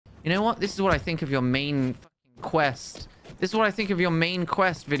You know what? This is what I think of your main fucking quest. This is what I think of your main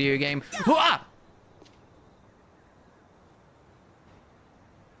quest, video game. I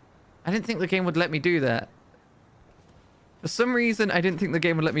didn't think the game would let me do that. For some reason, I didn't think the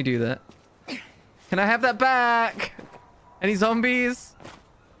game would let me do that. Can I have that back? Any zombies?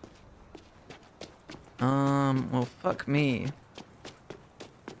 Well, fuck me.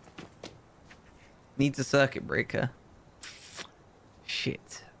 Needs a circuit breaker.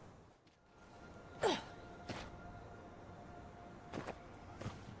 Shit.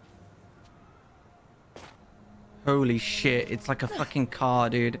 Holy shit, it's like a fucking car,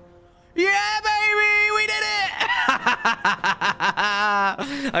 dude. Yeah, baby! We did it!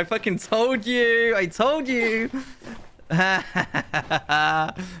 I fucking told you! I told you! Alright,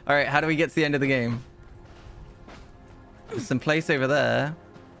 how do we get to the end of the game? There's some place over there.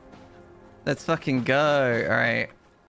 Let's fucking go. Alright.